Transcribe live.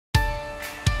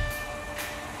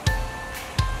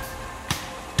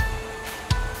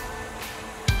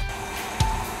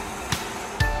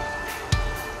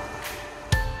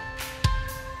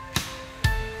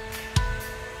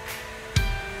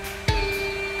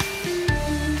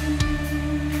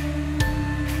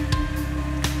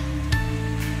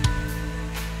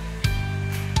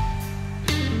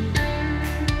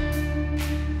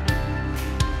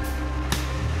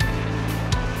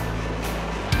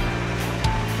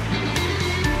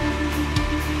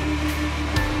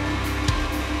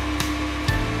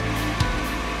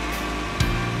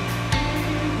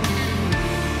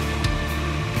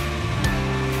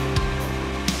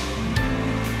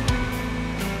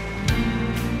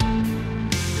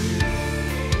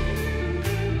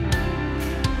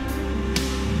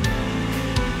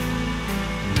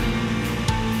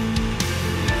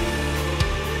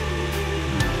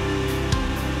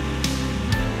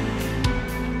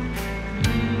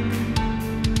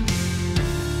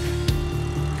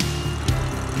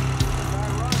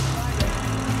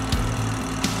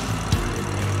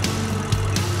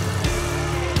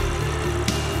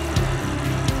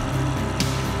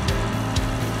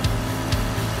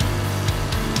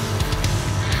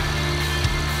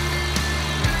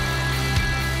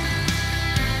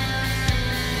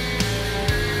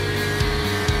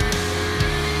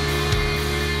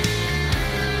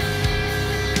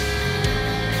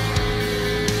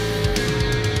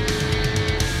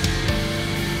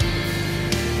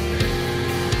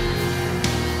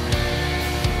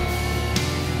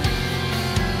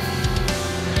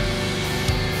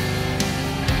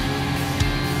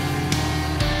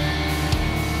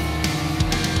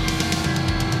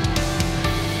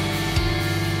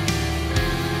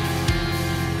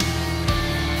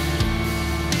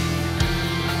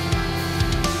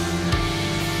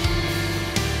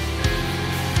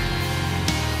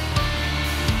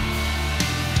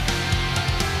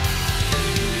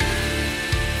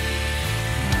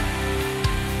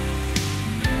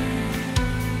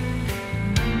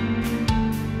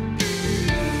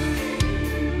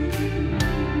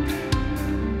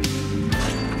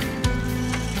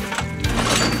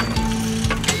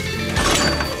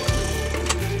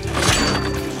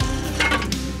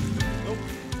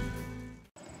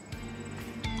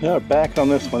Yeah, back on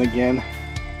this one again.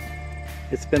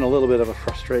 It's been a little bit of a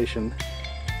frustration.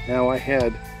 Now I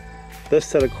had this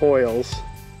set of coils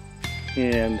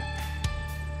and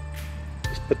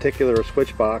this particular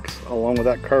switch box along with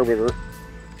that carburetor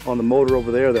on the motor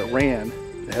over there that ran.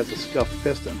 It has a scuffed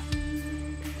piston.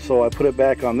 So I put it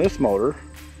back on this motor.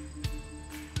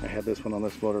 I had this one on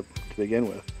this motor to begin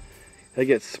with. It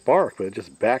gets sparked, but it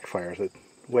just backfires it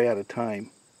way out of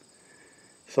time.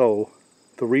 So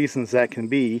the reasons that can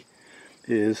be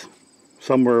is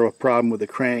somewhere a problem with the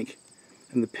crank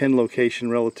and the pin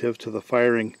location relative to the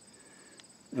firing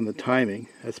and the timing.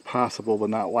 That's possible,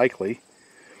 but not likely.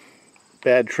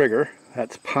 Bad trigger.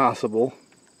 That's possible,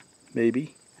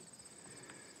 maybe.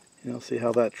 You know, see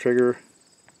how that trigger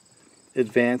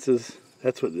advances.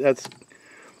 That's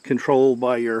controlled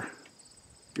by your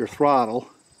throttle,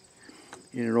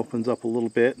 and it opens up a little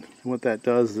bit. And what that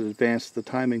does is it advances the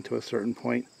timing to a certain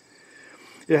point.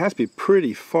 It has to be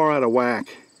pretty far out of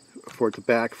whack for it to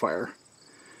backfire.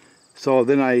 So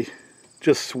then I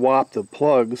just swapped the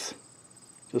plugs,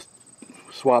 just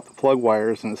swapped the plug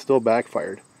wires, and it still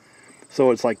backfired.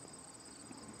 So it's like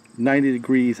 90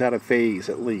 degrees out of phase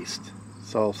at least.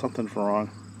 So something's wrong.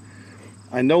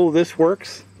 I know this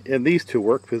works and these two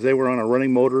work because they were on a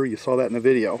running motor. You saw that in the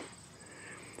video.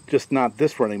 Just not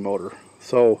this running motor.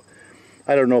 So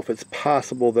I don't know if it's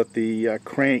possible that the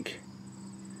crank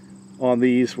on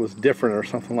these was different or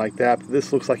something like that, but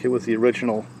this looks like it was the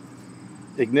original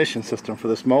ignition system for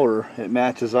this motor. It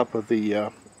matches up with the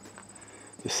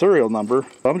serial number.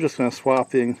 I'm just going to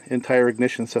swap the entire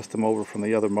ignition system over from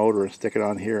the other motor and stick it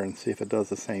on here and see if it does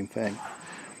the same thing.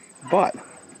 But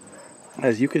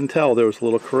as you can tell, there was a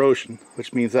little corrosion,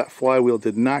 which means that flywheel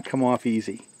did not come off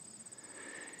easy.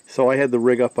 So I had to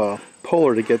rig up a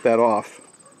puller to get that off,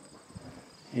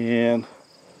 and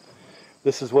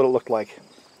this is what it looked like,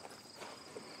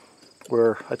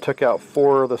 where I took out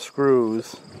 4 of the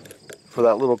screws for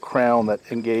that little crown that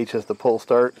engages the pull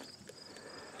start.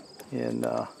 And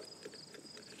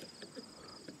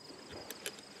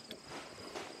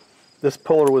this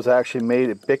puller was actually made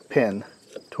at Bic Pin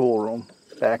Tool Room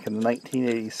back in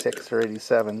 1986 or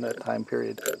 87, that time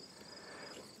period.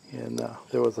 And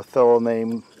there was a fellow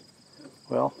named,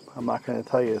 well, I'm not going to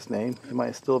tell you his name, he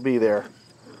might still be there,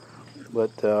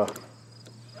 but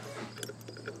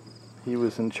he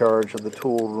was in charge of the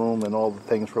tool room and all the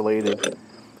things related.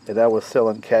 And I was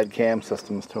selling CAD/CAM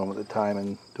systems to him at the time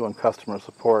and doing customer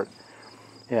support.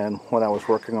 And when I was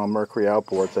working on Mercury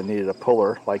outboards, I needed a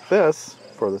puller like this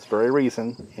for this very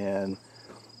reason. And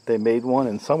they made one,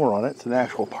 and somewhere on it, it's an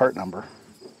actual part number.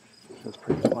 It's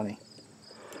pretty funny.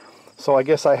 So I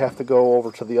guess I have to go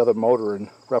over to the other motor and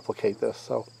replicate this.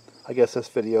 So I guess this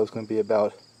video is going to be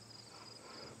about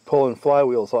pulling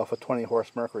flywheels off of 20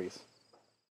 horse Mercuries.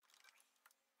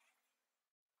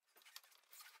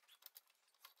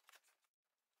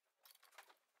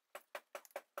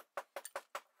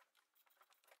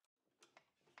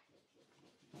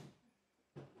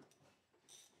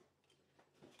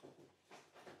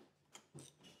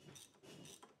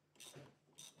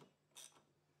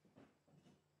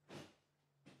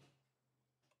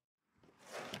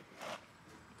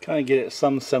 Kind of get it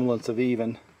some semblance of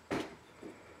even, and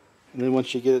then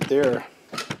once you get it there,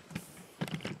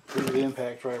 do the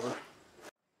impact driver.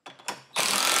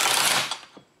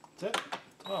 That's it.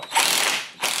 Oh.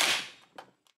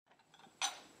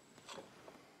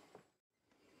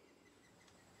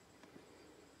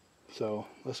 So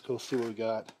let's go see what we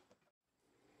got.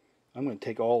 I'm going to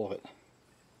take all of it.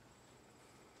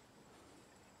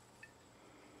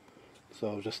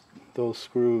 So just those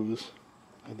screws.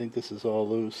 I think this is all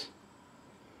loose.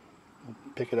 I'll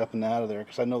pick it up and out of there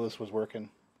because I know this was working.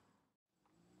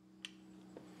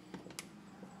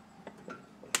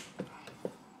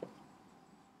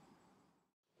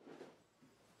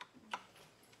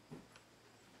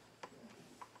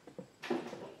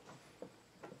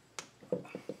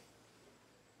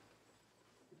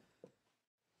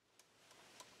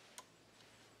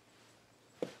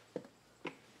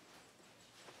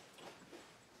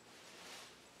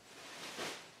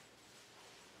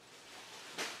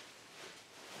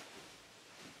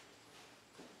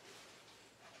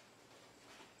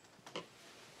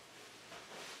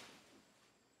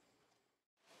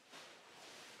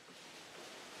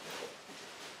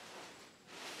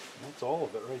 That's all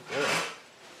of it right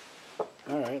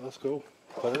there. Alright, let's go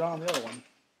put it on the other one.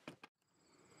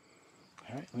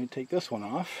 Alright, let me take this one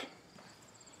off.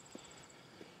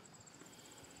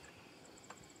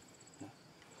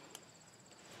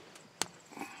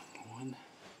 One,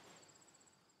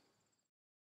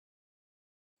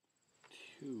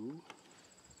 two,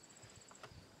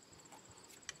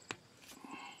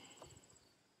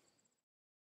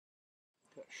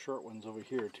 short ones over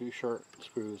here, 2 short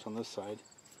screws on this side.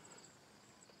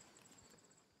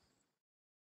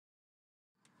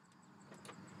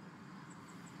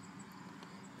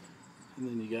 And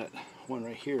then you got one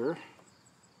right here,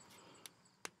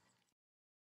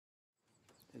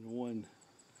 and one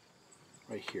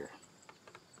right here.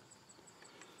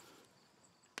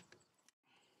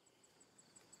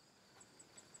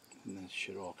 And that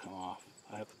should all come off.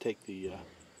 I have to take the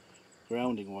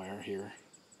grounding wire here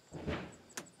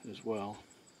as well.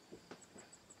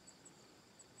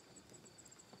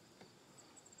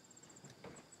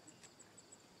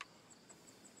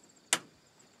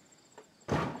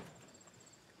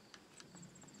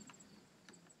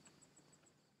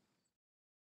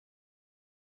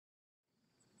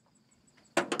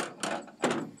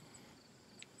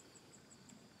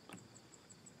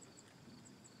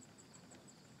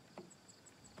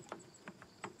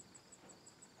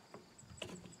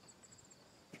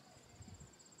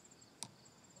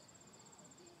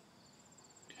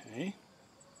 Okay.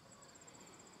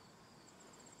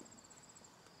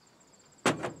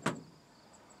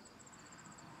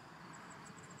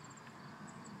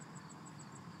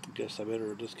 Guess I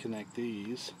better disconnect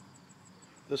these.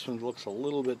 This one looks a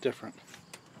little bit different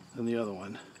than the other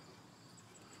one.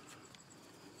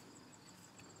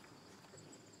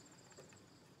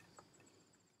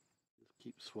 Just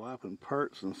keep swapping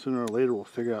parts, and sooner or later we'll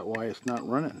figure out why it's not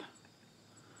running.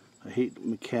 I hate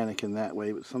mechanicking that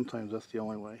way, but sometimes that's the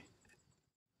only way.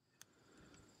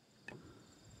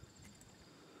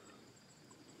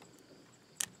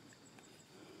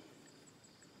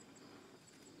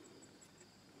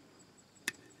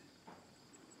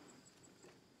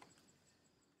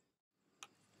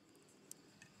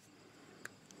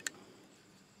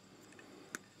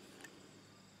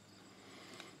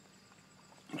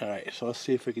 Alright, so let's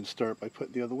see if we can start by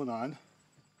putting the other one on.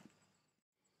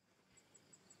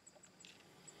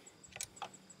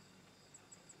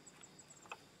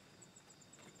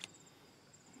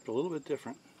 It's a little bit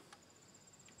different.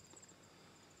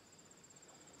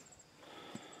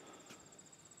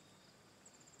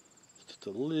 It's just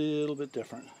a little bit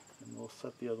different. And we'll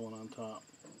set the other one on top.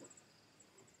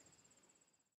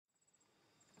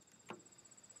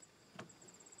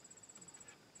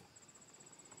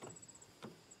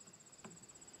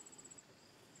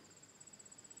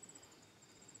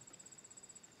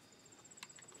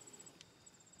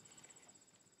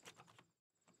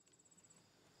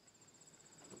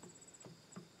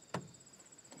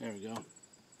 There we go.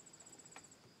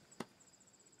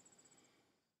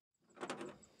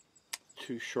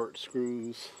 2 short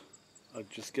screws. I'll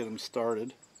just get them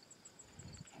started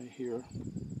right here.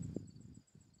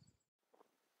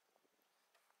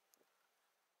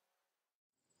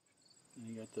 And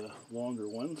you got the longer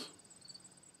ones.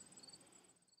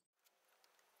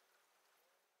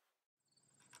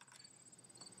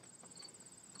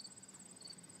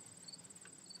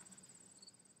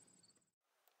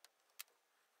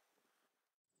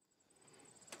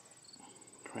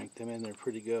 Crank them in there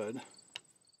pretty good.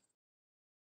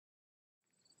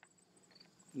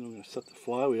 And I'm going to set the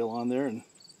flywheel on there and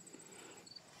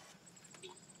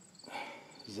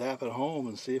zap it home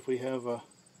and see if we have a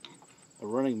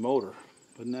running motor.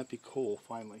 Wouldn't that be cool,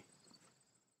 finally?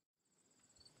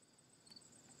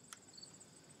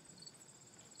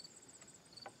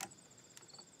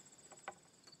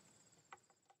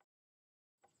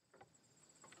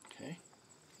 Okay.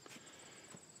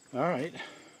 Alright.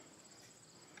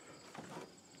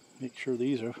 Make sure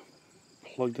these are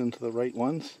plugged into the right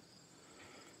ones.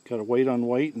 Got a white on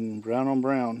white and brown on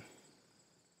brown.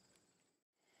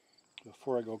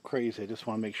 Before I go crazy, I just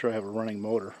want to make sure I have a running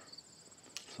motor.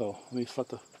 So let me set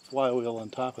the flywheel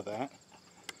on top of that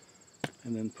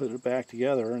and then put it back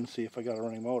together and see if I got a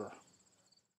running motor.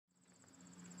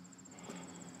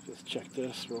 Just check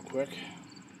this real quick.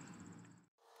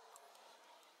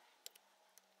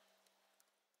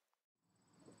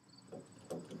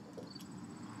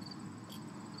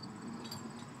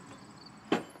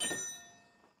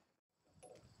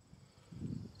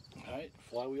 Alright,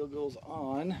 flywheel goes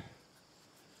on.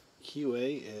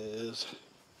 QA is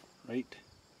right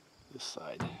this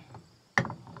side.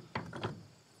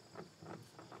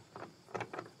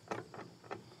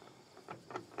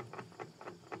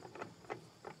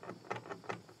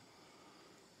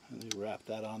 And we wrap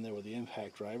that on there with the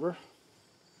impact driver.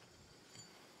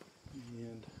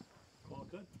 And all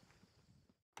good.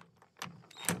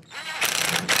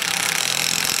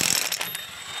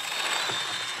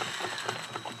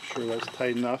 I'm sure that's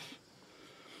tight enough.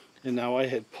 And now I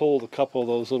had pulled a couple of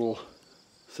those little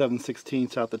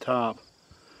 7/16 out the top.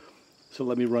 So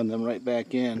let me run them right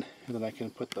back in, and then I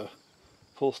can put the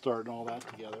pull start and all that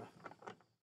together.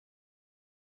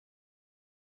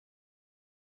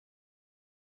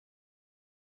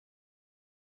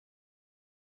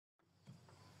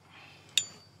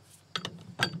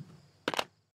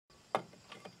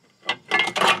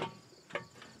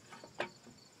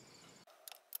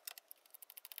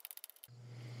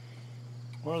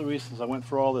 One of the reasons I went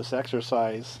for all this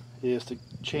exercise is to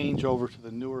change over to the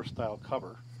newer style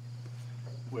cover,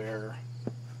 where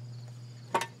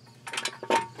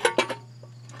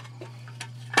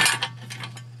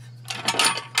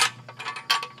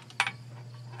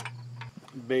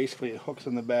basically it hooks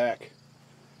in the back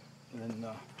and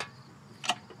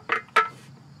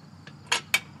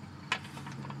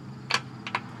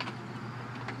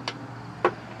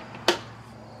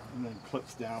then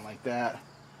clips down like that.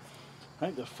 I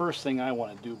think the first thing I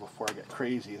want to do before I get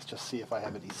crazy is just see if I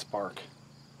have any spark.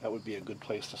 That would be a good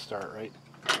place to start, right?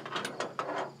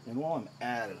 And while I'm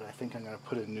at it, I think I'm going to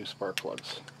put in new spark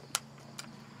plugs.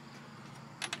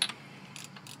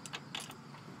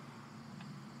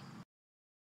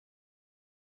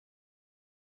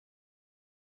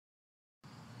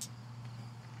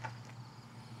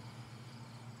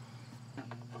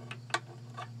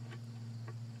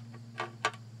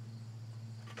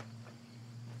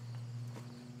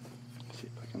 See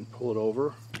if I can pull it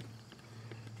over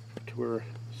to where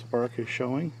spark is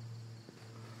showing.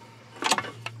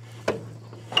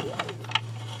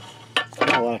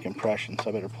 Not a lot of compression, so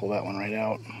I better pull that one right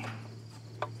out.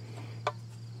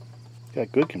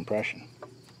 Got good compression.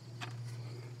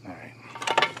 Alright.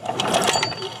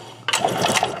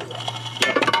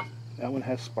 That one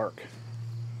has spark.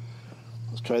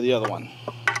 Let's try the other one.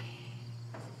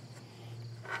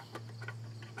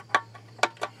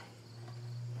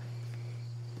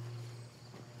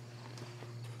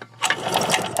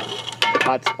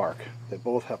 Hot spark. They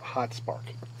both have hot spark.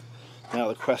 Now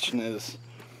the question is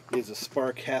the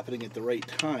spark happening at the right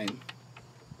time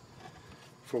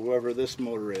for whoever this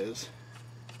motor is?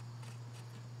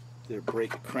 Did it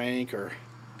break a crank, or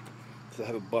does it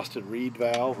have a busted reed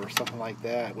valve or something like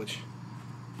that, which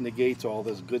negates all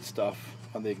this good stuff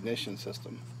on the ignition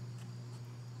system?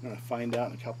 I'm going to find out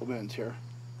in a couple minutes here.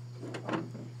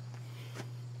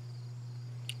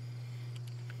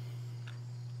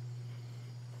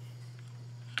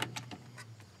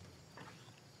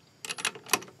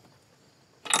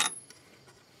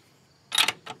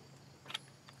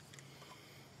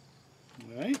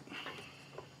 Alright.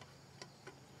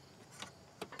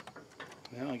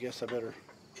 Now I guess I better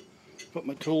put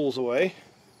my tools away,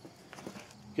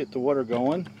 get the water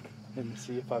going, and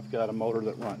see if I've got a motor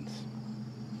that runs.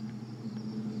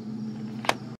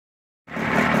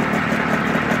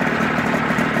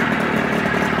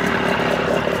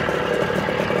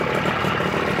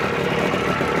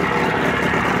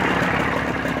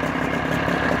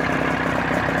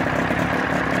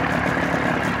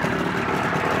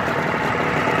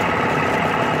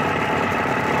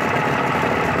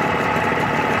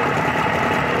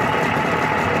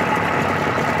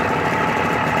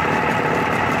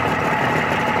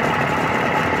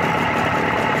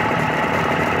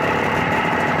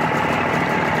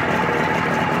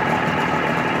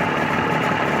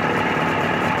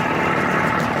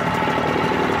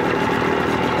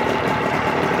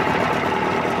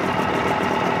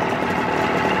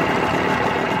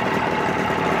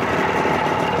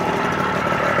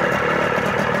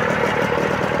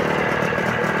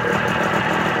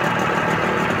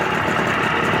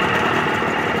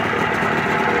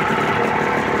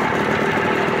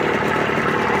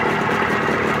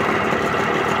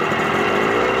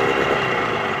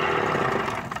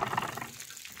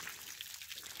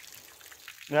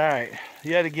 Alright,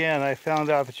 yet again I found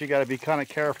out that you got to be kind of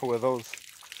careful with those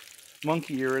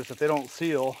monkey ears. If they don't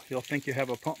seal, you'll think you have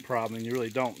a pump problem, and you really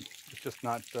don't. It's just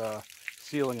not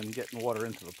sealing and getting water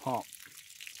into the pump.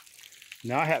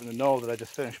 Now I happen to know that I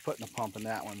just finished putting a pump in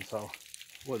that one, so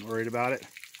wasn't worried about it.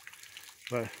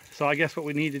 But so I guess what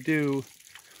we need to do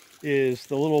is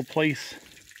the little place,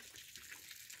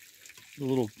 the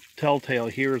little telltale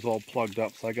here is all plugged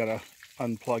up, so I got to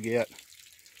unplug it.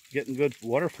 Getting good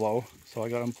water flow, so I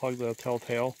got to unplug the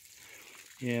telltale,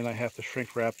 and I have to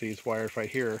shrink wrap these wires right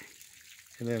here,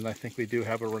 and then I think we do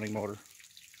have a running motor.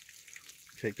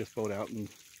 Take this boat out and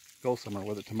go somewhere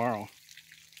with it tomorrow.